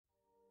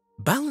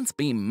Balance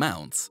beam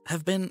mounts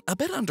have been a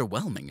bit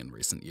underwhelming in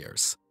recent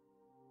years.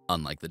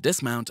 Unlike the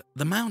dismount,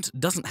 the mount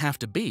doesn't have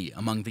to be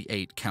among the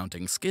 8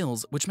 counting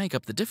skills which make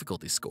up the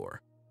difficulty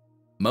score.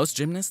 Most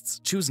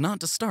gymnasts choose not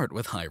to start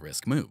with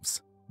high-risk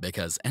moves,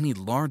 because any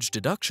large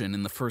deduction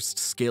in the first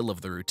skill of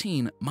the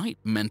routine might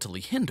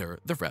mentally hinder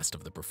the rest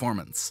of the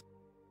performance.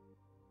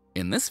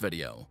 In this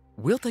video,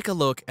 we'll take a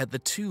look at the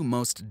 2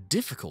 most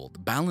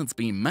difficult balance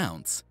beam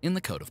mounts in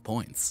the code of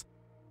points.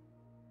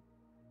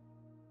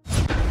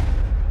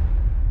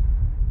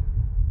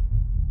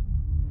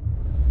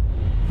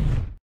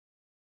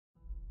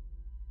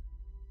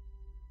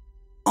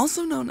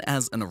 Also known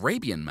as an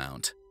Arabian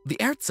mount, the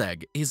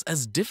Ertzeg is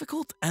as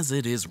difficult as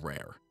it is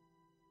rare.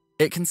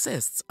 It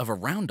consists of a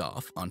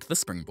round-off onto the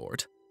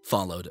springboard,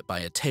 followed by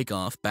a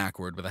take-off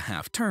backward with a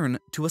half turn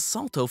to a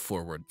salto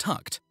forward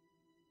tucked.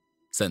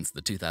 Since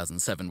the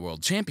 2007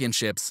 World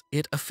Championships,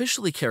 it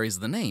officially carries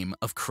the name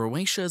of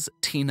Croatia's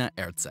Tina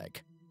Ertzeg.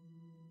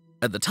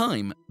 At the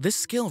time, this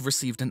skill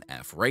received an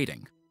F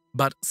rating,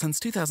 but since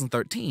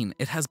 2013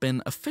 it has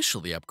been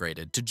officially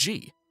upgraded to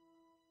G.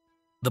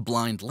 The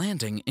blind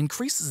landing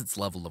increases its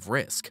level of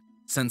risk,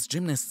 since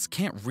gymnasts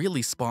can't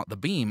really spot the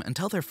beam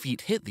until their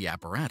feet hit the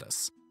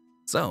apparatus.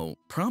 So,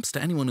 props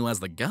to anyone who has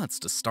the guts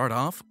to start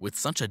off with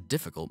such a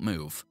difficult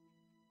move.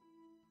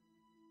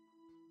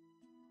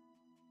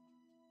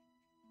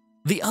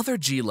 The other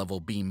G-level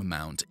beam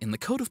mount in the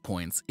code of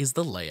points is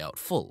the layout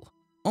full,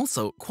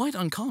 also quite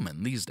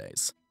uncommon these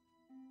days.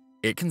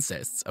 It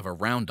consists of a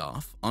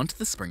round-off onto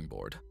the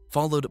springboard,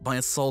 followed by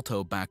a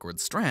salto backward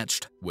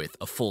stretched with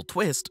a full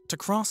twist to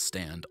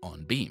cross-stand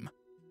on beam.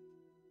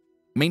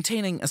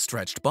 Maintaining a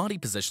stretched body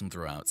position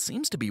throughout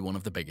seems to be one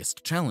of the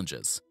biggest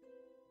challenges.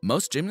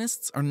 Most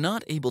gymnasts are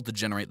not able to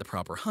generate the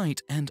proper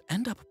height and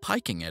end up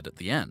piking it at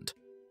the end.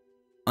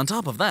 On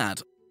top of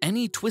that,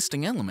 any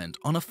twisting element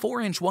on a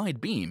 4-inch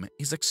wide beam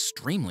is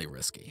extremely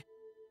risky.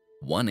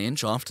 1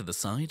 inch off to the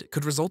side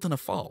could result in a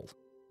fall,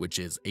 which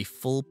is a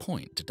full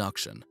point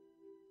deduction.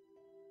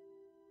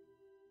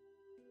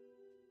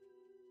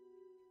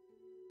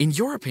 In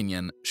your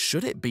opinion,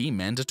 should it be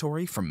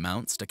mandatory for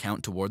mounts to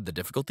count toward the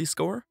difficulty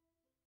score?